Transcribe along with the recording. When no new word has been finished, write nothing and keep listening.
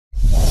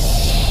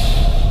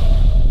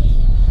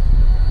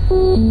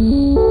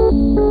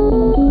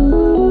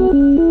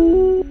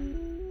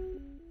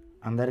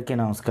అందరికీ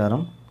నమస్కారం.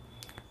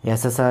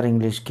 SSR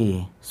ఇంగ్లీష్కి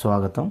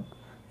స్వాగతం.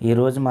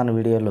 ఈరోజు మన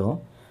వీడియోలో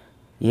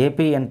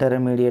AP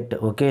intermediate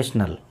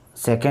vocational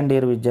second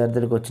year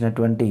విద్యార్థులకు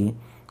వచ్చినటువంటి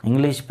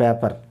ఇంగ్లీష్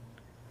పేపర్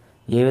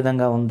ఏ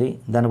విధంగా ఉంది,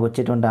 దానికి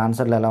వచ్చేటువంటి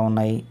ఆన్సర్లు ఎలా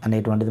ఉన్నాయి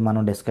అనేటువంటిది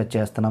మనం డిస్కస్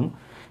చేస్తున్నాం.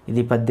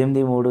 ఇది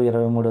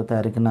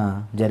 18/3/23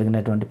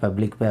 జరిగినటువంటి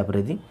పబ్లిక్ పేపర్.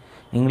 ఇది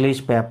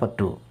ఇంగ్లీష్ పేపర్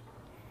 2.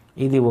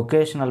 ఇది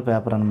వొకేషనల్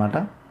పేపర్ అన్నమాట.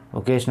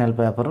 వొకేషనల్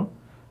పేపరు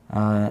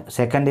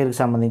సెకండ్ ఇయర్కి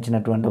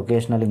సంబంధించినటువంటి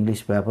వొకేషనల్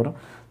ఇంగ్లీష్ పేపర్.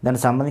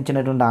 దానికి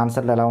సంబంధించినటువంటి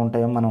ఆన్సర్లు ఎలా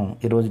ఉంటాయో మనం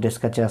ఈరోజు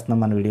డిస్కస్ చేస్తున్నాం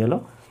మన వీడియోలో.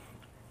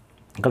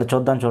 ఇక్కడ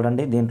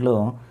చూడండి. దీంట్లో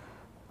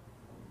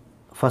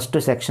ఫస్ట్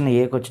సెక్షన్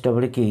ఏకి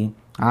వచ్చేటప్పటికి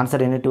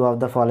answer any 2 of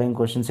the following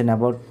questions in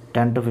about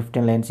 10 to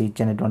 15 lines each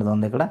అనేటువంటిది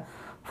ఉంది. ఇక్కడ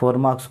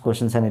 4 మార్క్స్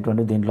క్వశ్చన్స్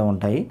అనేటువంటివి దీంట్లో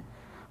ఉంటాయి.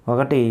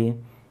 ఒకటి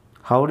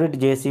హౌ డిడ్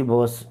జేసీ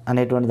బోస్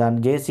అనేటువంటి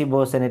దాంట్లో జేసీ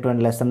బోస్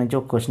అనేటువంటి లెసన్ నుంచి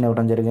ఒక క్వశ్చన్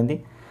ఇవ్వడం జరిగింది.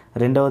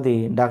 రెండవది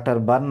డాక్టర్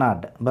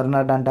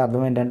బర్నార్డ్ అంటే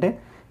అర్థం ఏంటంటే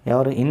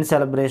ఎవరు, in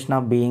celebration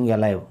of being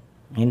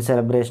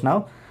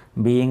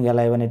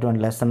alive అనేటువంటి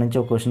లెసన్ నుంచి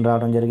ఒక క్వశ్చన్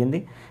రావడం జరిగింది.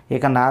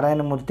 ఇక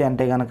నారాయణమూర్తి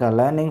అంటే కనుక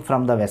లెర్నింగ్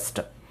ఫ్రమ్ ద వెస్ట్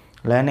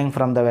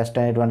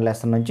అనేటువంటి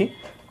లెసన్ నుంచి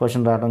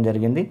క్వశ్చన్ రావడం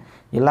జరిగింది.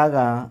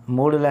 ఇలాగా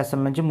 3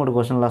 లెసన్ నుంచి 3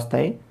 క్వశ్చన్లు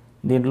వస్తాయి.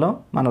 దీంట్లో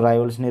మనం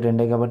రాయవలసినవి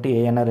 2 కాబట్టి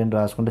ఏమైనా 2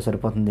 రాసుకుంటే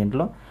సరిపోతుంది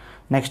దీంట్లో.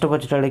 నెక్స్ట్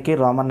వచ్చేటప్పటికి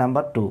రోమన్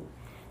నెంబర్ 2.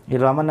 ఈ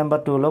రోమన్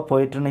నెంబర్ 2లో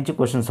పోయిటరీ నుంచి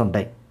క్వశ్చన్స్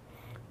ఉంటాయి.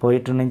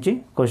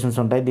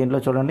 దీంట్లో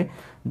చూడండి,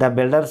 ద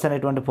బిల్డర్స్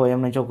అనేటువంటి పోయం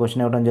నుంచి ఒక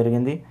క్వశ్చన్ ఇవ్వడం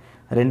జరిగింది.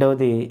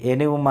 రెండవది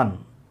ఎనీ ఉమన్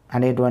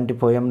అనేటువంటి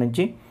పోయం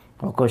నుంచి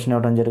ఒక క్వశ్చన్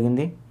ఇవ్వడం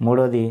జరిగింది.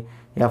 మూడవది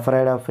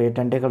ఎఫ్రైడ్ ఆఫ్ ఫేట్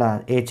అంటే ఇక్కడ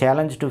ఏ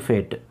ఛాలెంజ్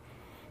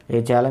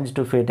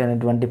టు ఫేట్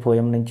అనేటువంటి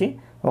పోయం నుంచి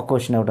ఒక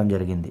క్వశ్చన్ ఇవ్వడం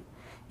జరిగింది.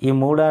 ఈ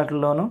 3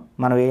 ఆటల్లోనూ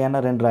మనం ఏమైనా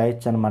 2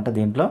 రాయొచ్చు అనమాట.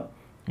 దీంట్లో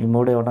ఈ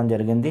 3 ఇవ్వడం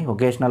జరిగింది.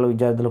 వొకేషనల్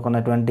విద్యార్థులకు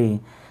ఉన్నటువంటి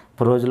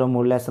ప్రోజ్లో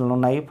 3 లెసన్లు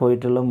ఉన్నాయి,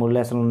 పోయిటరీలో 3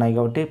 లెసన్లు ఉన్నాయి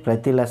కాబట్టి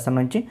ప్రతి లెసన్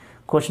నుంచి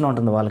క్వశ్చన్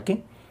ఉంటుంది. వాళ్ళకి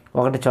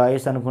ఒకటి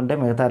చాయిస్ అనుకుంటే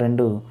మిగతా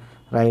 2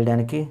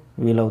 రాయడానికి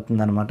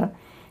వీలవుతుంది అనమాట.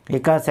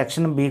 ఇక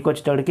సెక్షన్ బికి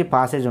వచ్చేటప్పటికి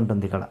పాసేజ్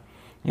ఉంటుంది. ఇక్కడ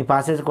ఈ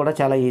పాసేజ్ కూడా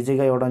చాలా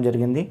ఈజీగా ఇవ్వడం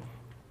జరిగింది.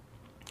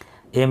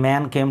 ఏ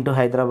మ్యాన్ కేమ్ టు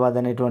హైదరాబాద్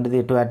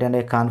అనేటువంటిది టు అటెండ్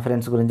ఏ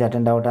కాన్ఫరెన్స్ గురించి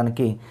అటెండ్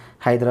అవ్వడానికి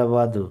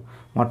హైదరాబాద్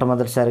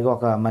మొట్టమొదటిసారిగా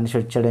ఒక మనిషి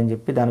వచ్చాడని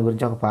చెప్పి దాని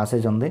గురించి ఒక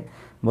పాసేజ్ ఉంది.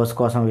 బస్సు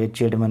కోసం వెయిట్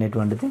చేయడం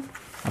అనేటువంటిది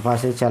ఆ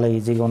పాసేజ్ చాలా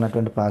ఈజీగా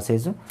ఉన్నటువంటి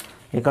పాసేజ్.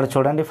 ఇక్కడ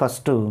చూడండి,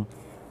 ఫస్ట్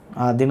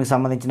దీనికి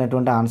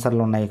సంబంధించినటువంటి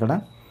ఆన్సర్లు ఉన్నాయి ఇక్కడ.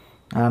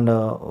 And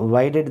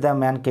why did the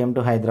man came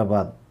to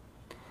Hyderabad,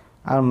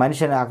 ఆ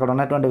మనిషి అక్కడ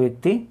ఉన్నటువంటి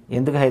వ్యక్తి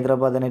ఎందుకు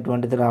హైదరాబాద్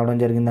అనేటువంటిది రావడం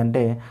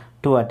జరిగిందంటే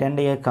టు అటెండ్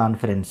ఏ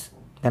కాన్ఫరెన్స్.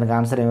 దానికి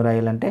ఆన్సర్ ఏమి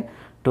రాయాలంటే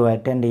టు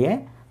అటెండ్ ఏ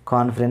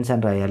కాన్ఫరెన్స్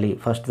అని రాయాలి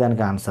ఫస్ట్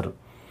దానికి ఆన్సర్.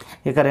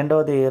 ఇక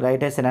రెండవది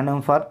right A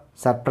synonym for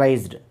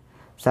surprised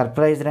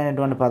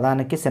అనేటువంటి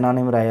పదానికి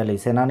సినానిమ్ రాయాలి.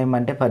 సినానిమ్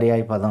అంటే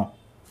పర్యాయ పదం.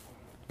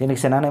 దీనికి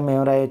సినానిమ్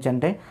ఏమి రాయొచ్చు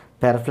అంటే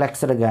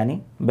పెర్ప్లెక్స్డ్ కానీ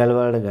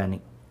బెల్వర్డ్ కానీ,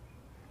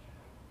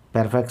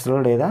 పెర్ఫెక్స్డ్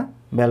లేదా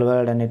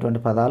బెల్వర్డ్ అనేటువంటి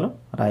పదాలు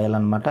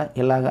రాయాలన్నమాట.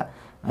 ఇలాగా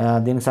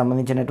దీనికి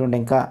సంబంధించినటువంటి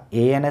ఇంకా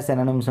ఏఎన్ఏ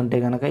సినానిమ్స్ ఉంటే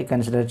కనుక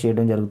కన్సిడర్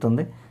చేయడం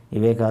జరుగుతుంది.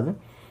 ఇవే కాదు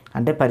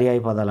అంటే పర్యాయ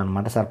పదాలు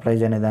అనమాట.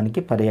 సర్ప్రైజ్ అనే దానికి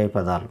పర్యాయ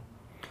పదాలు.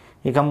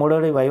 ఇక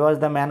మూడవది why was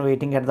the man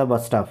waiting at the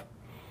bus stop.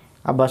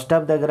 ఆ బస్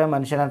స్టాప్ దగ్గర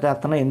మనిషి అంటే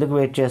అతను ఎందుకు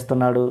వెయిట్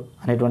చేస్తున్నాడు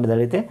అనేటువంటిది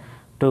అడిగితే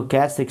టు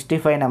క్యాచ్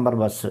 65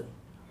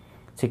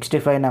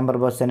 నెంబర్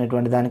బస్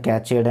అనేటువంటి దాన్ని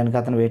క్యాచ్ చేయడానికి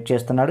అతను వెయిట్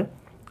చేస్తున్నాడు.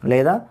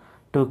 లేదా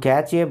to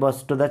catch A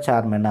bus to the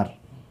Charminar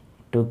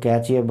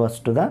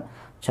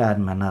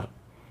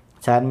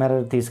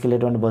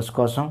తీసుకెళ్లేటువంటి bus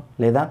కోసం,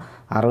 లేదా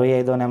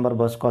 65వ నెంబర్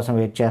బస్సు కోసం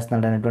వెయిట్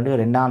చేస్తున్నాడు అనేటువంటి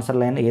 2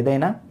 ఆన్సర్లు అయినా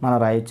ఏదైనా మనం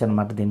రాయొచ్చు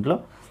అనమాట. దీంట్లో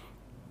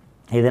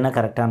ఏదైనా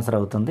కరెక్ట్ ఆన్సర్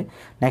అవుతుంది.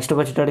 నెక్స్ట్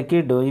వచ్చేటప్పటికి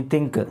do you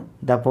think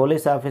the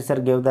police officer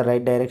gave the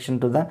right direction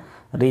to the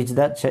reach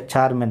the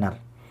Charminar.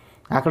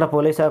 అక్కడ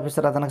పోలీస్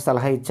ఆఫీసర్ అతనికి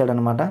సలహా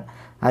ఇచ్చాడనమాట.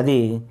 అది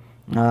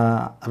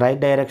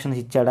రైట్ డైరెక్షన్స్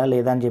ఇచ్చాడా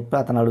లేదా అని చెప్పి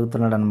అతను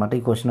అడుగుతున్నాడు అనమాట.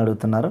 ఈ క్వశ్చన్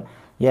అడుగుతున్నారు.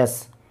 ఎస్,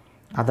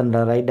 అతను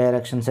రైట్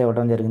డైరెక్షన్స్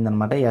ఇవ్వడం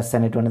జరిగిందనమాట. ఎస్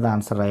అనేటువంటిది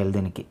ఆన్సర్ రాయాలి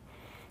దీనికి.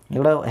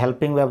 ఇక్కడ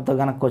హెల్పింగ్ వెబ్తో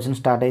కనుక క్వశ్చన్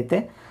స్టార్ట్ అయితే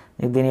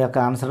దీని యొక్క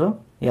ఆన్సరు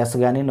ఎస్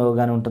కానీ నో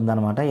కానీ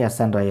ఉంటుందన్నమాట. ఎస్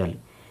అని రాయాలి.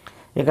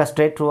 ఇక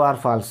స్ట్రైట్ ట్రూ ఆర్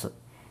ఫాల్స్.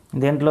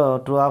 దీంట్లో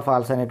ట్రూ ఆర్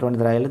ఫాల్స్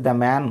అనేటువంటిది రాయాలి. The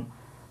man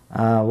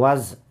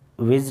was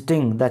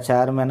visiting the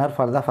Charminar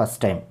for the first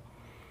time.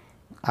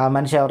 ఆ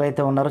మనిషి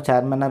ఎవరైతే ఉన్నారో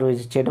చార్మినార్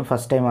విజిట్ చేయడం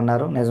ఫస్ట్ టైం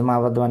అన్నారు. నిజమా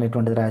అబద్ధం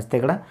అనేటువంటిది రాస్తే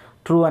ఇక్కడ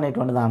ట్రూ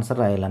అనేటువంటిది ఆన్సర్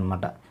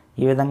రాయాలన్నమాట.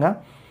 ఈ విధంగా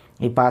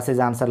ఈ పాసేజ్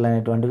ఆన్సర్లు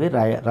అనేటువంటివి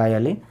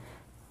రాయాలి.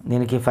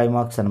 దీనికి 5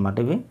 మార్క్స్ అనమాట.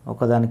 ఇవి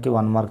ఒకదానికి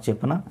 1 మార్క్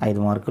చెప్పిన 5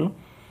 మార్కులు.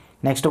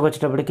 నెక్స్ట్కి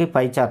వచ్చేటప్పటికి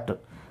పై చార్ట్.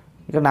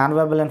 ఇక నాన్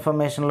వెర్బల్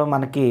ఇన్ఫర్మేషన్లో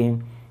మనకి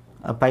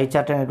పై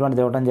చార్ట్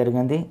అనేటువంటిది ఇవ్వడం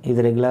జరిగింది. ఇది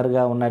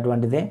రెగ్యులర్గా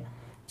ఉన్నటువంటిదే,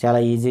 చాలా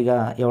ఈజీగా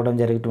ఇవ్వడం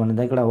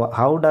జరిగేటువంటిది. ఇక్కడ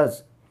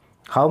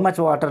how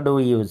much water do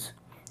use,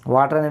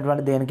 water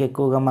అనేటువంటి దేనికి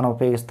ఎక్కువగా మనం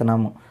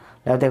ఉపయోగిస్తున్నాము.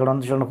 లేకపోతే ఇక్కడ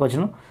ఉంది చూడండి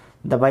question,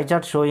 the pie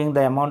chart showing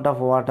the amount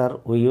of water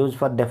we use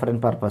for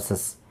different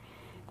purposes.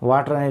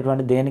 Water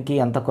అనేటువంటి దేనికి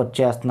ఎంత ఖర్చు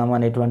చేస్తున్నాము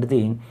అనేటువంటిది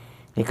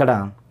ఇక్కడ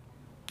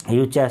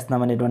యూజ్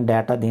చేస్తున్నాం అనేటువంటి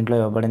డేటా దీంట్లో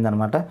ఇవ్వబడింది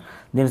అనమాట.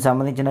 దీనికి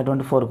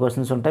సంబంధించినటువంటి 4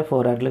 క్వశ్చన్స్ ఉంటాయి.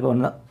 4 వాటికి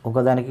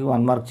ఒకదానికి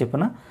 1 మార్క్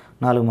చెప్పిన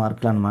 4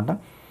 మార్కులు అనమాట.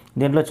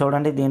 దీంట్లో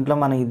చూడండి, దీంట్లో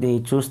మనం ఇది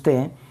చూస్తే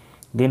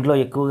దీంట్లో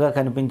ఎక్కువగా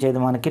కనిపించేది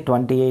మనకి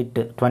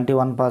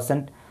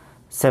 21%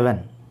 7.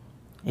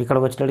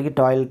 ఇక్కడికి వచ్చేటప్పటికి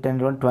టాయిలెట్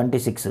అనేటువంటి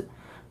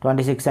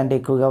 26 అంటే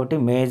ఎక్కువ కాబట్టి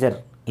మేజర్,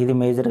 ఇది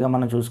మేజర్గా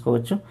మనం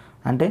చూసుకోవచ్చు.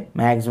 అంటే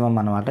మ్యాక్సిమం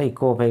అనమాట,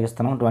 ఎక్కువ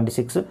ఉపయోగిస్తున్నాం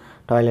 26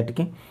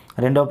 టాయిలెట్కి.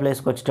 రెండో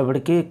ప్లేస్కి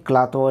వచ్చేటప్పటికి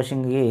క్లాత్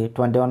వాషింగ్కి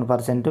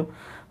 21%.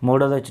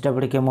 మూడోది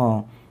వచ్చేటప్పటికేమో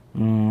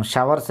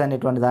షవర్స్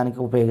అనేటువంటి దానికి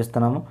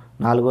ఉపయోగిస్తున్నాము.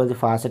 నాలుగోది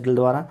ఫాసెట్ల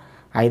ద్వారా.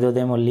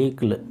 ఐదోదేమో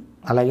లీక్లు.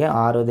 అలాగే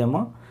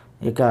ఆరోదేమో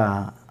ఇక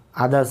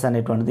అదర్స్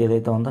అనేటువంటిది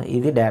ఏదైతే ఉందో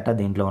ఇది డేటా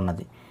దీంట్లో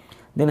ఉన్నది.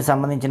 దీనికి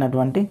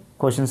సంబంధించినటువంటి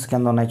క్వశ్చన్స్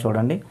కింద ఉన్నాయి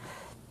చూడండి.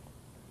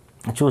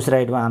 చూసి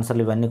రాయడం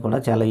ఆన్సర్లు ఇవన్నీ కూడా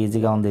చాలా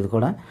ఈజీగా ఉంది. ఇది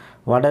కూడా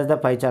what is the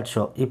pie chart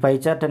show. ఈ పై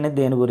చార్ట్ అనేది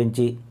దేని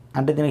గురించి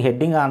అంటే దీనికి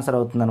హెడ్డింగ్ ఆన్సర్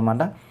అవుతుంది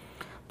అనమాట.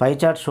 పై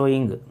చార్ట్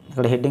షోయింగ్,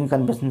 ఇక్కడ హెడ్డింగ్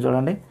కనిపిస్తుంది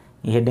చూడండి,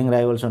 ఈ హెడ్డింగ్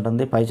రాయవలసి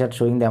ఉంటుంది. Pie chart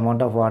sowing the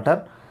amount of water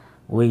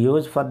we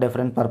use for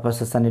different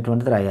purposes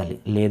అనేటువంటిది రాయాలి.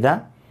 లేదా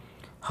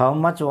how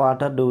much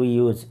water do we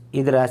use,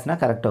 ఇది రాసినా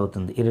కరెక్ట్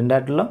అవుతుంది. ఈ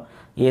రెండాటిలో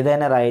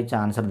ఏదైనా రాయొచ్చు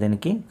ఆన్సర్,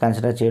 దీనికి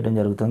కన్సిడర్ చేయడం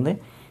జరుగుతుంది.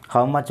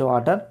 How much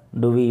water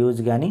do we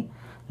use కానీ,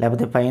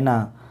 లేకపోతే పైన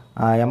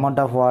amount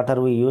of water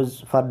we use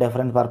for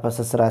different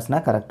purposes రాసినా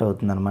కరెక్ట్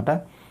అవుతుంది అనమాట.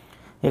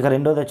 ఇక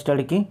రెండోది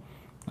వచ్చేటడికి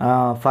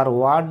for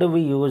what do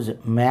we use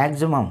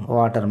maximum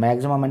water.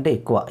 Maximum అంటే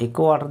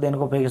ఎక్కువ వాటర్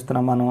దేనికి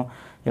ఉపయోగిస్తున్నాం మనం.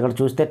 ఇక్కడ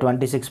చూస్తే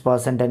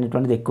 26%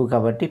 అనేటువంటిది ఎక్కువ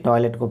కాబట్టి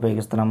టాయిలెట్కి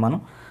ఉపయోగిస్తున్నాం మనం.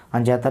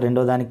 అంచేత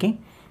రెండో దానికి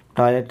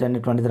టాయిలెట్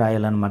అనేటువంటిది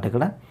రాయాలన్నమాట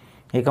ఇక్కడ.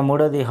 ఇక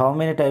మూడోది how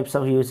many types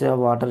of usage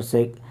of water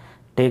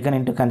taken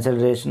into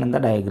consideration in the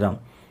diagram.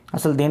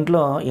 అసలు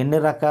దీంట్లో ఎన్ని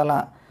రకాల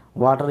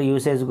వాటర్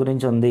యూసేజ్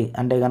గురించి ఉంది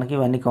అంటే కనుక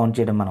ఇవన్నీ కౌంట్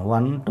చేయడం మనం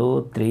 1 2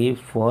 3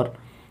 4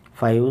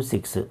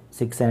 5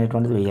 6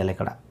 అనేటువంటిది వేయాలి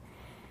ఇక్కడ.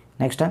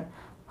 నెక్స్ట్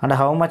అంటే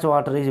how much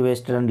water is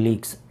wasted and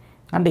leaks,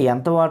 అంటే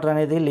ఎంత వాటర్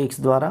అనేది లీక్స్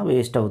ద్వారా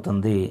వేస్ట్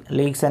అవుతుంది.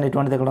 లీక్స్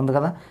అనేటువంటిది ఇక్కడ ఉంది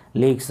కదా,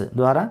 లీక్స్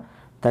ద్వారా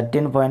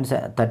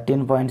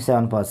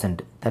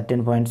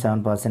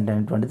 13.7%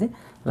 అనేటువంటిది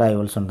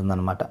రాయవలసి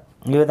ఉంటుందన్నమాట.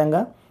 ఈ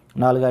విధంగా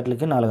 4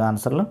 వాటికి 4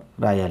 ఆన్సర్లు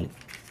రాయాలి.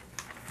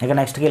 ఇక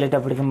నెక్స్ట్కి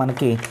వెళ్ళేటప్పటికి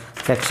మనకి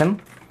సెక్షన్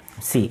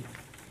సి.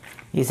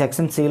 ఈ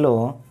సెక్షన్ సిలో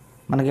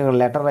మనకి ఇక్కడ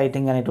లెటర్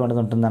రైటింగ్ అనేటువంటిది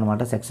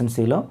ఉంటుందన్నమాట. సెక్షన్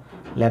సిలో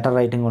లెటర్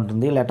రైటింగ్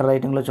ఉంటుంది. లెటర్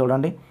రైటింగ్లో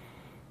చూడండి,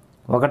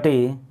 ఒకటి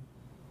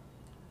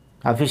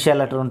అఫీషియల్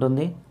లెటర్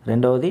ఉంటుంది,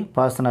 రెండవది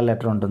పర్సనల్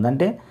లెటర్ ఉంటుంది.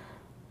 అంటే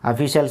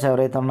అఫీషియల్స్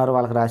ఎవరైతే ఉన్నారో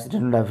వాళ్ళకి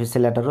రాసేటటువంటి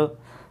అఫీషియల్ లెటరు,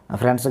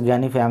 ఫ్రెండ్స్కి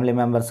కానీ ఫ్యామిలీ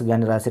మెంబర్స్కి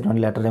కానీ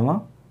రాసేటువంటి లెటర్ ఏమో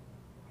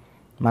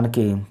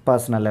మనకి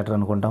పర్సనల్ లెటర్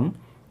అనుకుంటాం.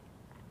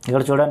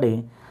 ఇక్కడ చూడండి,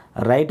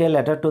 right A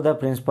letter to the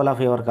principal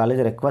of your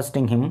college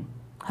requesting him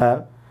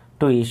her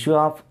to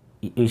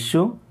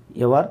issue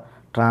your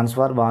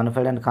transfer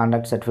bona fide and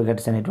conduct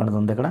certificates అనేటువంటిది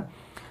ఉంది. ఇక్కడ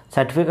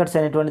సర్టిఫికేట్స్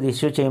అనేటువంటిది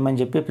ఇష్యూ చేయమని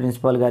చెప్పి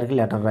ప్రిన్సిపల్ గారికి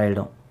లెటర్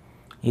రాయడం,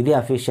 ఇది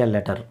అఫీషియల్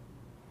లెటర్.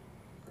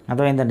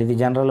 అర్థమైందండి. ఇది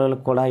జనరల్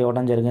వాళ్ళకి కూడా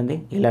ఇవ్వడం జరిగింది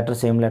ఈ లెటర్,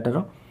 సేమ్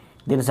లెటరు.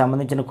 దీనికి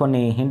సంబంధించిన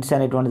కొన్ని హింట్స్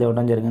అనేటువంటిది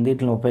ఇవ్వడం జరిగింది.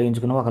 వీటిని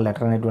ఉపయోగించుకుని ఒక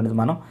లెటర్ అనేటువంటిది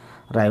మనం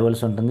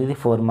రాయవలసి ఉంటుంది. ఇది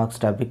 4 మార్క్స్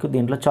టాపిక్.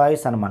 దీంట్లో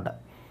చాయిస్ అనమాట.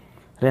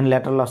 2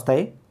 లెటర్లు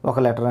వస్తాయి, ఒక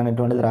లెటర్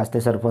అనేటువంటిది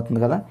రాస్తే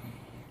సరిపోతుంది కదా.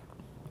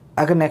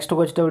 అక్కడ నెక్స్ట్కి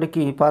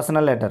వచ్చేటప్పటికి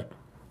personal letter.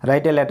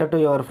 Right A letter to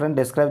your friend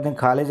describe the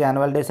college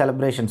annual day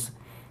celebrations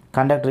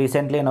conduct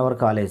recently in our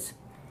college.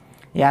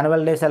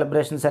 Annual day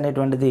celebrations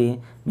అనేటువంటిది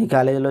మీ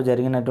కాలేజీలో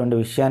జరిగినటువంటి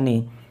విషయాన్ని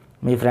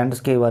మీ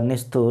ఫ్రెండ్స్కి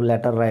వర్ణిస్తూ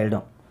లెటర్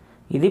రాయడం,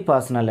 ఇది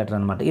పర్సనల్ లెటర్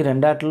అనమాట. ఈ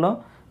రెండాటిలో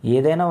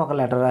ఏదైనా ఒక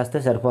లెటర్ రాస్తే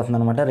సరిపోతుంది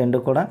అనమాట. రెండు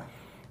కూడా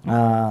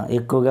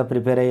ఎక్కువగా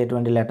ప్రిపేర్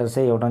అయ్యేటువంటి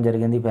లెటర్సే ఇవ్వడం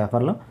జరిగింది ఈ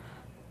పేపర్లో,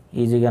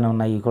 ఈజీగానే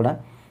ఉన్నాయి కూడా.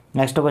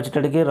 నెక్స్ట్కి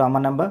వచ్చేటప్పటికి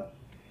రోమన్ నెంబర్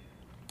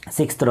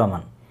 6th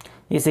రోమన్.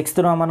 ఈ 6th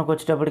రోమన్కి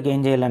వచ్చేటప్పటికి ఏం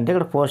చేయాలంటే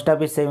ఇక్కడ post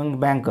office saving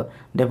bank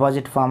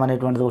deposit form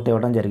అనేటువంటిది ఒకటి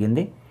ఇవ్వడం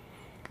జరిగింది.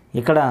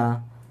 ఇక్కడ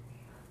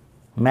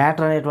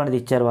మ్యాటర్ అనేటువంటిది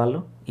ఇచ్చారు వాళ్ళు.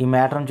 ఈ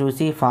మ్యాటర్ని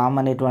చూసి ఫామ్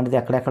అనేటువంటిది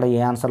ఎక్కడెక్కడ ఏ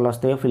ఆన్సర్లు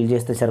వస్తాయో ఫిల్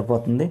చేస్తే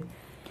సరిపోతుంది.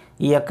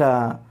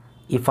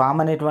 ఈ ఫామ్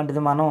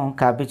అనేటువంటిది మనం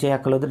కాపీ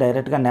చేయక్కర్లేదు,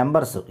 డైరెక్ట్గా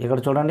నెంబర్స్ ఇక్కడ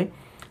చూడండి,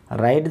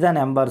 right the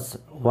numbers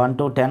 1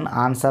 to 10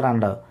 answer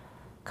and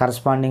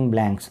corresponding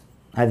blanks.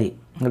 అది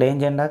ఇక్కడ ఏం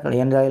చేయండి, అక్కడ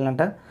ఏం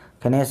రాయాలంట,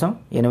 కనీసం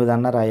 8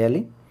 అన్న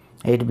రాయాలి,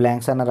 8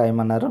 బ్లాంక్స్ అన్న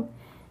రాయమన్నారు.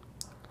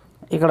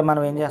 ఇక్కడ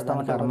మనం ఏం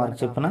చేస్తామంటే 6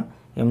 మార్క్స్ చెప్పిన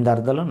 8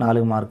 అర్థాలు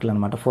 4 మార్కులు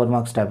అనమాట. 4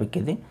 మార్క్స్ టాపిక్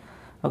ఇది.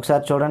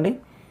 ఒకసారి చూడండి,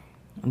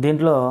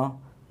 దీంట్లో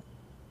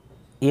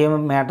ఏం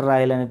మ్యాటర్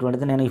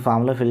రాయాలనేటువంటిది నేను ఈ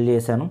ఫామ్లో ఫిల్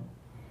చేశాను.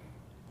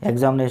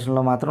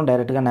 ఎగ్జామినేషన్లో మాత్రం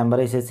డైరెక్ట్గా నెంబర్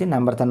వేసేసి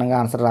నెంబర్ తిన్నగా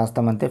ఆన్సర్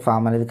రాస్తామంతే,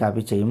 ఫామ్ అనేది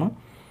కాపీ చేయము.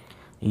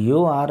 యు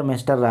ఆర్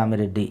మిస్టర్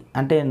రామిరెడ్డి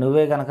అంటే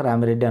నువ్వే కనుక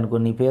రామిరెడ్డి అనుకో,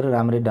 నీ పేరు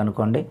రామిరెడ్డి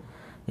అనుకోండి.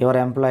 యువర్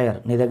ఎంప్లాయర్,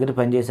 నీ దగ్గర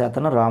పనిచేసే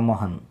అతను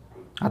రామ్మోహన్.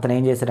 అతను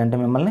ఏం చేశారంటే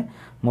మిమ్మల్ని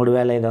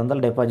 3500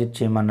 డిపాజిట్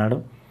చేయమన్నాడు.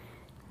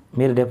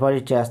 మీరు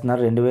డిపాజిట్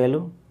చేస్తున్నారు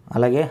 2000,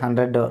 అలాగే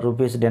 100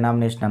 రూపీస్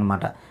డినామినేషన్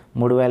అనమాట.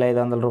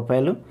 3500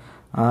 రూపాయలు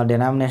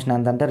డినామినేషన్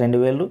ఎంత అంటే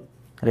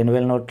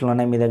 2000 నోట్లు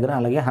ఉన్నాయి మీ దగ్గర,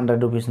 అలాగే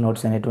 100 రూపీస్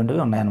నోట్స్ అనేటువంటివి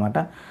ఉన్నాయన్నమాట.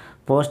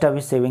 Post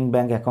office saving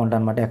bank account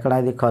అనమాట. ఎక్కడ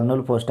ఇది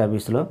కర్నూలు పోస్ట్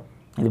ఆఫీస్లో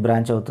ఇది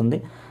బ్రాంచ్ అవుతుంది.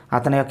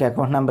 అతని యొక్క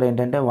అకౌంట్ నెంబర్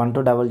ఏంటంటే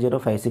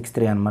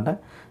 1200563 అనమాట.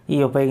 ఈ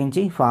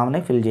ఉపయోగించి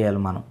ఫామ్ని ఫిల్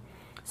చేయాలి మనం.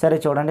 సరే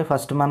చూడండి,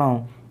 ఫస్ట్ మనం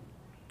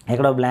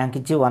ఇక్కడ బ్లాంక్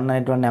ఇచ్చి 1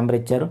 అనేటువంటి నెంబర్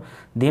ఇచ్చారు.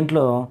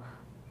 దీంట్లో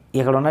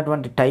ఇక్కడ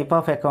ఉన్నటువంటి టైప్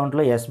ఆఫ్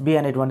అకౌంట్లో ఎస్బీ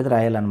అనేటువంటిది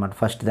రాయాలన్నమాట.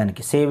 ఫస్ట్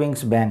దానికి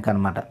సేవింగ్స్ బ్యాంక్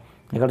అనమాట.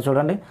 ఇక్కడ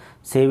చూడండి,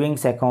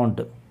 సేవింగ్స్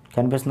అకౌంట్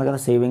కనిపిస్తుంది కదా,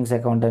 సేవింగ్స్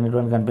అకౌంట్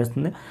అనేటువంటి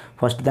కనిపిస్తుంది.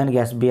 ఫస్ట్ దానికి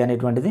ఎస్బీ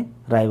అనేటువంటిది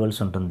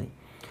రాయవలసి ఉంటుంది.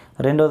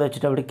 రెండోది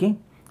వచ్చేటప్పటికి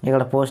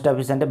ఇక్కడ పోస్ట్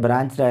ఆఫీస్ అంటే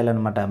బ్రాంచ్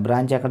రాయాలన్నమాట.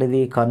 బ్రాంచ్ ఎక్కడిది?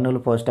 కర్నూలు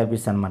పోస్ట్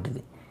ఆఫీస్ అనమాట.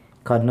 ఇది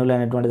కర్నూలు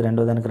అనేటువంటిది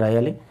రెండో దానికి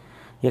రాయాలి.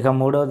 ఇక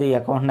మూడోది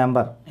అకౌంట్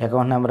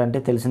నెంబర్ అంటే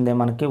తెలిసిందే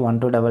మనకి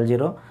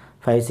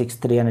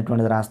 1200563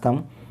 అనేటువంటిది రాస్తాము.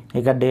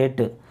 ఇక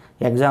డేట్,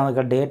 ఎగ్జామ్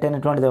ఇక్కడ డేట్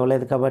అనేటువంటిది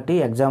ఇవ్వలేదు కాబట్టి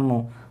ఎగ్జామ్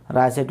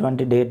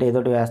రాసేటువంటి డేట్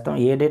ఏదోటి వేస్తాం.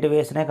 ఏ డేట్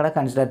వేసినా ఇక్కడ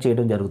కన్సిడర్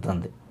చేయడం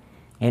జరుగుతుంది,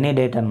 ఎనీ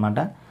డేట్ అనమాట.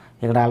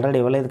 ఇక్కడ ఆల్రెడీ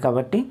ఇవ్వలేదు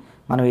కాబట్టి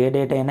మనం ఏ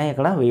డేట్ అయినా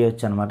ఇక్కడ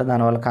వేయవచ్చు అనమాట.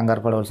 దానివల్ల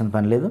కంగారు పడవలసిన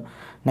పని లేదు.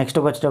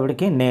 నెక్స్ట్కి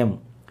వచ్చేటప్పటికి నేమ్,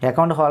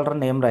 అకౌంట్ హోల్డర్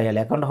నేమ్ రాయాలి.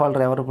 అకౌంట్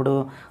హోల్డర్ ఎవరు? ఇప్పుడు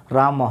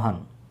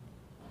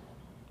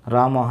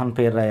రామ్మోహన్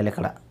పేరు రాయాలి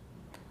ఇక్కడ.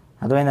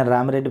 అర్థమైందండి,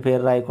 రామిరెడ్డి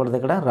పేరు రాయకూడదు,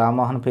 ఇక్కడ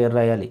రామ్మోహన్ పేరు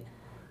రాయాలి.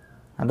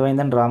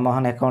 అర్థమైందండి,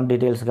 రామ్మోహన్ అకౌంట్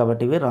డీటెయిల్స్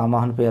కాబట్టి ఇవి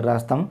రామ్మోహన్ పేరు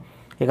రాస్తాం.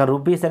 ఇక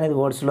రూపీస్ అనేది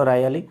వర్డ్స్లో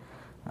రాయాలి.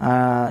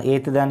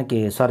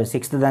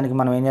 సిక్స్త్ దానికి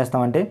మనం ఏం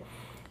చేస్తామంటే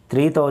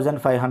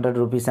 3500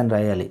 రూపీస్ అని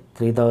రాయాలి,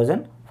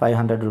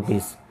 3500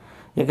 రూపీస్.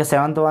 ఇక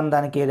సెవెంత్ వన్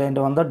దానికి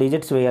ఏదైతే ఉందో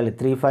డిజిట్స్ వేయాలి,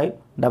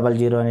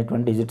 3500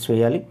 అనేటువంటి డిజిట్స్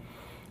వేయాలి.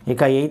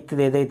 ఇక ఎయిత్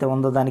ఏదైతే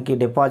ఉందో దానికి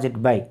డిపాజిట్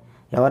బై,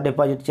 ఎవరు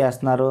డిపాజిట్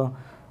చేస్తున్నారు?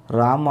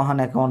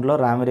 రామ్మోహన్ అకౌంట్లో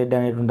రామిరెడ్డి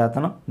అనేటువంటి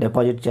అతను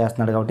డిపాజిట్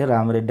చేస్తున్నాడు కాబట్టి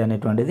రామిరెడ్డి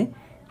అనేటువంటిది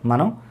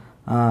మనం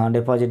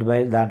డిపాజిట్ బై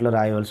దాంట్లో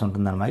రాయవలసి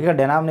ఉంటుందన్నమాట. ఇక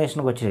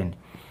డెనామినేషన్కి వచ్చేయండి.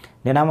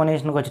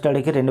 డెనామినేషన్కి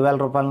వచ్చేటప్పటికి 2000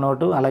 రూపాయల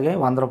నోటు అలాగే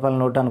 100 రూపాయల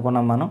నోటు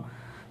అనుకున్నాం మనం.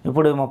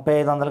 ఇప్పుడు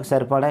 3500కి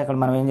సరిపడా ఇక్కడ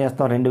మనం ఏం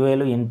చేస్తాం,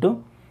 2000 ఇంటూ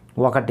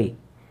 1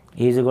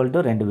 ఈజ్ఈక్వల్ టు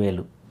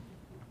 2000.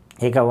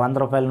 ఇక 100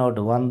 రూపాయల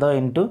నోటు 100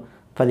 ఇంటూ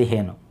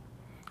 15,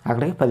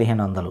 అక్కడికి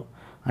 1500,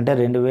 అంటే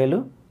 2000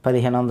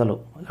 1500.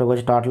 ఇక్కడికి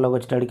వచ్చి టోటల్లోకి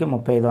వచ్చేటప్పటికి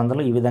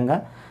 3500. ఈ విధంగా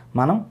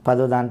మనం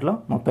 10 దాంట్లో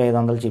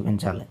 3500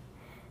 చూపించాలి.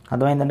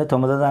 అర్థమైందండి.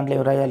 9 దాంట్లో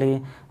ఏమి రాయాలి?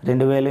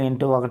 2000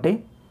 ఇంటూ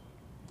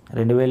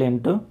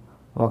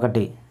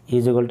 1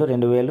 ఈజ్ఈక్వల్ టు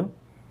 2000.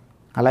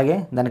 అలాగే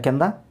దాని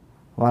కింద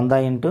 100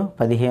 ఇంటూ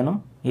 15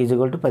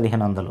 ఈజ్ఈక్వల్ టు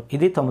 1500.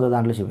 ఇది 9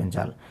 దాంట్లో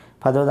చూపించాలి.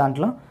 10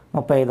 దాంట్లో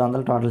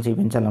 3500 టోటల్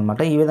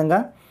చూపించాలన్నమాట. ఈ విధంగా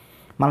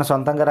మన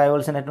సొంతంగా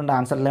రాయవలసినటువంటి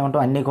ఆన్సర్లు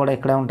ఏమంటాం అన్నీ కూడా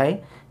ఇక్కడే ఉంటాయి.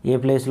 ఏ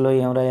ప్లేస్లో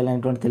ఏం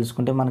రాయాలనేటువంటి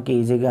తెలుసుకుంటే మనకి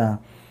ఈజీగా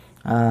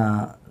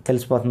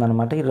తెలిసిపోతుంది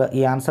అనమాట.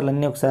 ఈ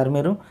ఆన్సర్లన్నీ ఒకసారి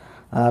మీరు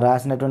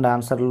రాసినటువంటి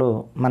ఆన్సర్లు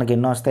మనకి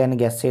ఎన్నో వస్తాయని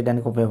గెస్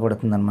చేయడానికి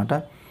ఉపయోగపడుతుంది అనమాట.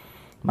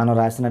 మనం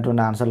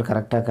రాసినటువంటి ఆన్సర్లు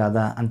కరెక్టా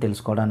కాదా అని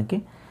తెలుసుకోవడానికి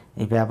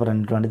ఈ పేపర్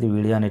అనేటువంటిది,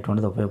 వీడియో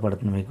అనేటువంటిది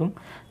ఉపయోగపడుతుంది మీకు.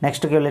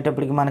 నెక్స్ట్కి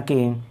వెళ్ళేటప్పటికి మనకి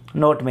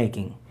నోట్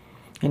మేకింగ్.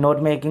 ఈ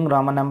note making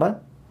Roman number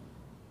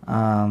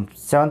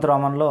 7th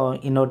రోమన్లో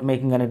ఈ నోట్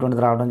మేకింగ్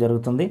అనేటువంటిది రావడం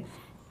జరుగుతుంది.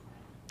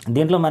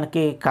 దీంట్లో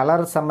మనకి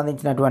కలర్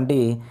సంబంధించినటువంటి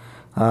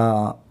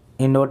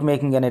ఈ నోట్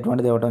మేకింగ్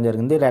అనేటువంటిది ఇవ్వడం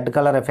జరిగింది. రెడ్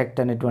కలర్ ఎఫెక్ట్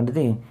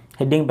అనేటువంటిది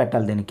హెడ్డింగ్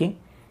పెట్టాలి దీనికి,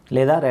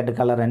 లేదా రెడ్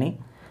కలర్ అని,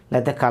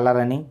 లేకపోతే కలర్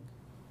అని,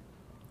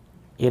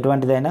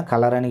 ఎటువంటిదైనా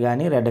కలర్ అని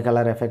కానీ, రెడ్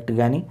కలర్ ఎఫెక్ట్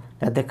కానీ,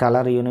 లేకపోతే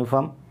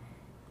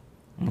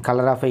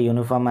కలర్ ఆఫ్ ఏ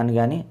యూనిఫామ్ అని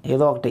కానీ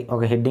ఏదో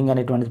ఒక హెడ్డింగ్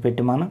అనేటువంటిది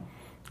పెట్టి మనం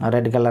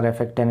రెడ్ కలర్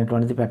ఎఫెక్ట్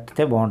అనేటువంటిది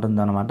పెడితే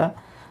బాగుంటుంది అనమాట.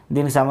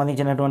 దీనికి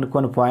సంబంధించినటువంటి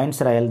కొన్ని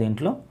పాయింట్స్ రాయాలి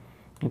దీంట్లో.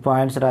 ఈ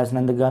పాయింట్స్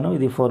రాసినందుకు గాను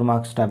ఇది 4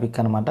 మార్క్స్ టాపిక్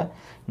అనమాట.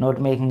 నోట్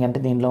మేకింగ్ అంటే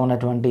దీంట్లో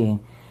ఉన్నటువంటి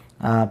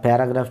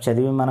పారాగ్రాఫ్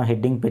చదివి మనం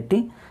హెడ్డింగ్ పెట్టి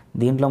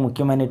దీంట్లో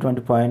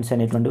ముఖ్యమైనటువంటి పాయింట్స్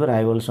అనేటువంటివి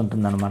రాయవలసి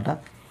ఉంటుందన్నమాట.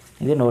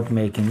 ఇది నోట్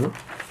మేకింగ్.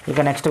 ఇక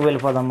నెక్స్ట్కి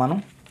వెళ్ళిపోదాం మనం.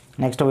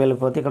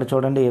 వెళ్ళిపోతే ఇక్కడ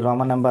చూడండి,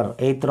 రోమన్ నెంబర్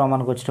 8th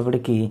రోమన్కి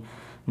వచ్చేటప్పటికి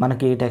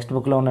మనకి టెక్స్ట్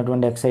బుక్లో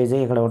ఉన్నటువంటి ఎక్సైజే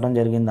ఇక్కడ ఇవ్వడం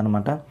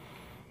జరిగిందనమాట.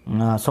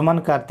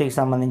 సుమన్ కార్తీక్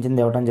సంబంధించింది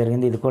ఇవ్వడం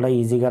జరిగింది. ఇది కూడా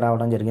ఈజీగా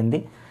రావడం జరిగింది.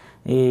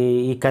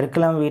 ఈ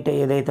కరికులం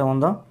ఏదైతే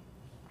ఉందో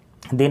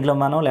దీంట్లో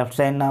మనం లెఫ్ట్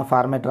సైడ్న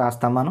ఫార్మేట్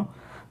రాస్తాం, మనం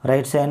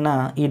రైట్ సైడ్న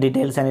ఈ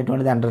డీటెయిల్స్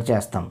అనేటువంటిది ఎంటర్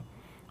చేస్తాం.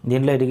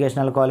 దీంట్లో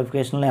ఎడ్యుకేషనల్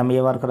క్వాలిఫికేషన్లో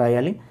ఎంఏ వరకు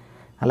రాయాలి,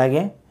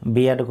 అలాగే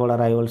బీఎడ్ కూడా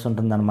రాయవలసి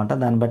ఉంటుందన్నమాట.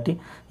 దాన్ని బట్టి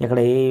ఇక్కడ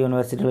ఏ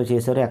యూనివర్సిటీలో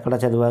చేశారు, ఎక్కడ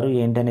చదివారు,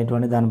 ఏంటి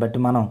అనేటువంటి దాన్ని బట్టి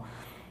మనం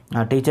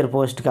టీచర్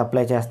పోస్ట్కి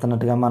అప్లై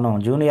చేస్తున్నట్టుగా, మనం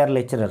జూనియర్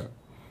లెక్చరర్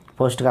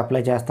పోస్ట్కి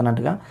అప్లై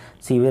చేస్తున్నట్టుగా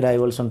CV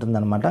రాయవలసి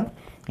ఉంటుందన్నమాట.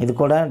 ఇది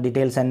కూడా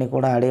డీటెయిల్స్ అన్నీ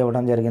కూడా ఆడే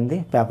ఇవ్వడం జరిగింది,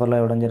 పేపర్లో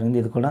ఇవ్వడం జరిగింది.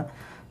 ఇది కూడా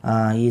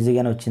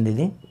ఈజీగానే వచ్చింది.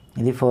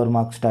 ఇది 4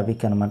 మార్క్స్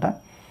టాపిక్ అనమాట.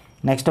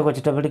 నెక్స్ట్కి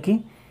వచ్చేటప్పటికి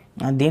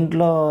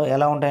దీంట్లో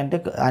ఎలా ఉంటాయంటే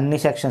అన్ని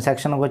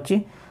సెక్షన్కి వచ్చి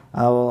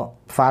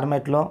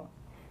ఫార్మేట్లో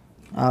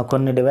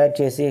కొన్ని డివైడ్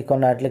చేసి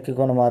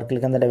కొన్ని మార్కుల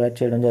కింద డివైడ్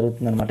చేయడం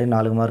జరుగుతుంది అనమాట.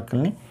 4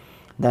 మార్కులని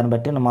దాన్ని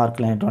బట్టి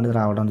మార్కులు అనేటువంటిది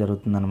రావడం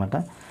జరుగుతుంది అనమాట.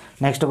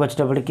 నెక్స్ట్కి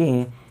వచ్చేటప్పటికి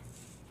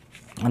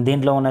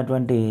దీంట్లో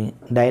ఉన్నటువంటి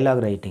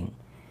డైలాగ్ రైటింగ్.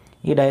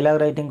 ఈ డైలాగ్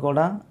రైటింగ్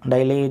కూడా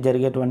డైలీ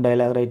జరిగేటువంటి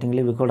డైలాగ్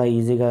రైటింగ్లు ఇవి కూడా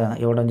ఈజీగా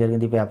ఇవ్వడం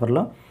జరిగింది ఈ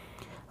పేపర్లో.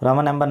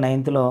 రోమన్ నెంబర్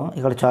 9thలో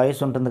ఇక్కడ చాయిస్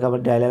ఉంటుంది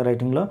కాబట్టి డైలాగ్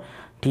రైటింగ్లో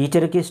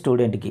టీచర్కి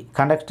స్టూడెంట్కి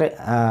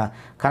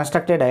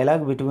construct a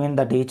dialogue between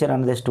the teacher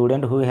and the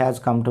student who has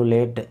come to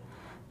late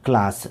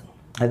class,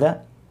 లేదా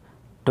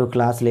టు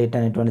క్లాస్ లేట్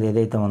అనేటువంటిది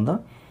ఏదైతే ఉందో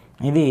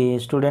ఇది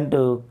స్టూడెంట్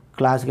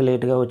క్లాస్కి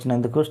లేట్గా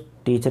వచ్చినందుకు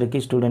టీచర్కి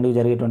స్టూడెంట్కి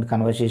జరిగేటువంటి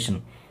కన్వర్సేషన్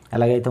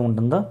ఎలాగైతే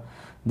ఉంటుందో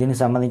దీనికి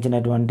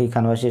సంబంధించినటువంటి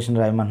కన్వర్సేషన్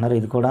రాయమంటున్నారు.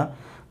 ఇది కూడా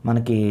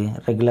మనకి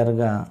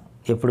రెగ్యులర్గా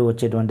ఎప్పుడు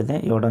వచ్చేటువంటిదే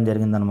ఇవ్వడం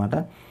జరిగిందనమాట.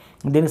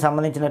 దీనికి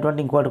సంబంధించినటువంటి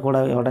ఇంకోటి కూడా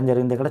ఇవ్వడం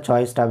జరిగింది. ఇక్కడ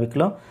చాయిస్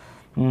టాపిక్లో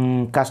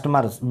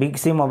కస్టమర్స్ బిగ్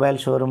సి మొబైల్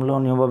షోరూంలో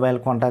న్యూ మొబైల్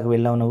కొంటాకి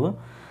వెళ్ళావు నువ్వు,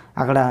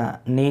 అక్కడ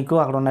నీకు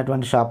అక్కడ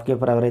ఉన్నటువంటి షాప్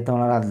కీపర్ ఎవరైతే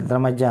ఉన్నారో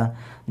ఇద్దరి మధ్య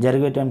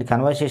జరిగేటువంటి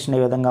కన్వర్సేషన్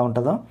ఏ విధంగా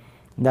ఉంటుందో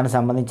దానికి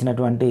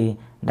సంబంధించినటువంటి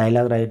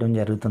డైలాగ్ రాయడం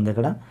జరుగుతుంది.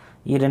 ఇక్కడ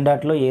ఈ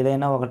రెండాట్లో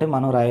ఏదైనా ఒకటి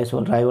మనం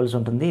రాయవలసి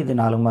ఉంటుంది. ఇది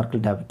 4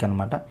 మార్కుల టాపిక్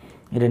అనమాట.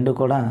 ఈ రెండు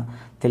కూడా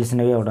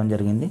తెలిసినవి ఇవ్వడం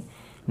జరిగింది.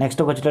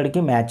 Next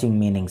వచ్చేటడికి matching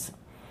meanings.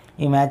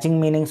 ఈ మ్యాచింగ్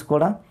మీనింగ్స్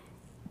కూడా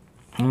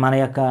మన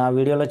యొక్క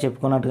వీడియోలో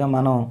చెప్పుకున్నట్టుగా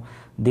మనం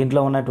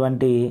దీంట్లో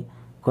ఉన్నటువంటి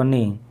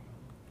కొన్ని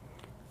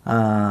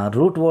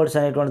రూట్ వర్డ్స్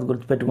అనేటువంటిది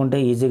గుర్తుపెట్టుకుంటే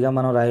ఈజీగా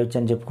మనం రాయొచ్చు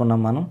అని చెప్పుకున్నాం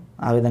మనం.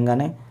 ఆ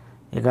విధంగానే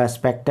ఇక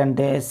స్పెక్ట్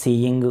అంటే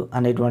సీయింగ్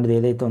అనేటువంటిది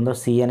ఏదైతే ఉందో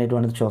సి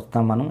అనేటువంటిది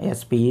చూస్తాం మనం,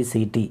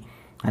 SPECT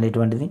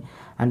అనేటువంటిది.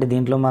 అంటే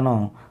దీంట్లో మనం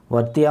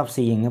worthy of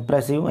seeing,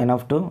 impressive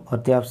enough to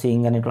worthy of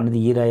seeing అనేటువంటిది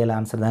ఈ రాయాలి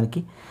ఆన్సర్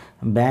దానికి.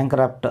 బ్యాంక్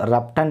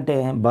రప్ట్ అంటే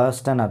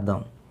బర్స్ట్ అని అర్థం.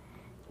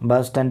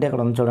 బర్స్ట్ అంటే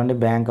ఇక్కడ ఉంది చూడండి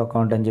బ్యాంక్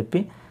అకౌంట్ అని చెప్పి,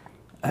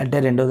 అంటే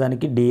రెండో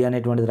దానికి డి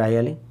అనేటువంటిది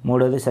రాయాలి.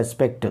 మూడోది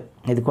సస్పెక్ట్,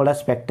 ఇది కూడా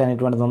స్పెక్ట్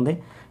అనేటువంటిది ఉంది,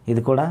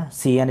 ఇది కూడా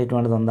సి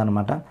అనేటువంటిది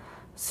ఉందన్నమాట.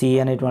 సి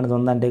అనేటువంటిది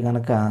ఉందంటే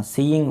కనుక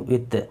సీయింగ్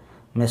విత్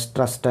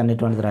మిస్ట్రస్ట్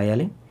అనేటువంటిది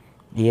రాయాలి,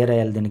 ఏ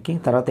రాయాలి దీనికి.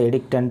 తర్వాత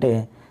ఎడిక్ట్ అంటే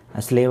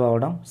స్లేవ్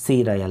అవ్వడం, సి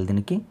రాయాలి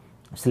దీనికి,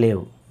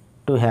 స్లేవ్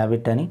టు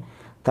హ్యాబిట్ అని.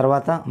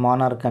 తర్వాత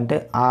మోనార్క్ అంటే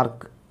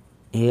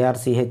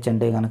ARCH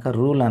అంటే కనుక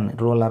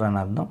రూలర్ అని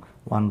అర్థం,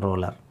 వన్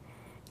రూలర్.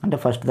 అంటే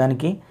ఫస్ట్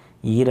దానికి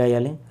ఈ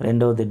రాయాలి,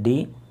 రెండవది డి,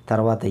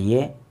 తర్వాత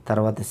ఏ,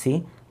 తర్వాత సి,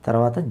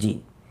 తర్వాత జి.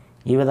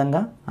 ఈ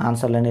విధంగా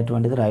ఆన్సర్లు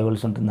అనేటువంటిది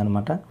రాయవలసి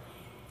ఉంటుందన్నమాట.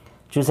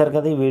 చూసారు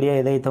కదా ఈ వీడియో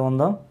ఏదైతే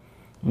ఉందో,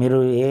 మీరు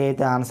ఏ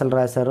అయితే ఆన్సర్లు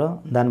రాశారో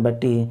దాన్ని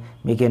బట్టి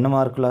మీకు ఎన్ని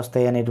మార్కులు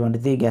వస్తాయి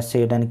అనేటువంటిది గెస్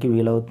చేయడానికి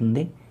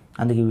వీలవుతుంది.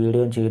 అందుకే ఈ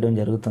వీడియో చేయడం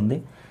జరుగుతుంది.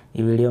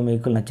 ఈ వీడియో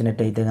మీకు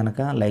నచ్చినట్టయితే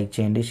కనుక లైక్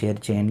చేయండి,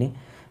 షేర్ చేయండి.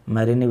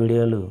 మరిన్ని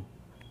వీడియోలు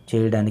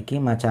చేయడానికి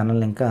మా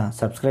ఛానల్ ఇంకా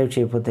సబ్స్క్రైబ్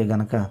చేయకపోతే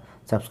కనుక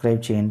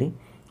సబ్స్క్రైబ్ చేయండి.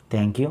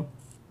 Thank you.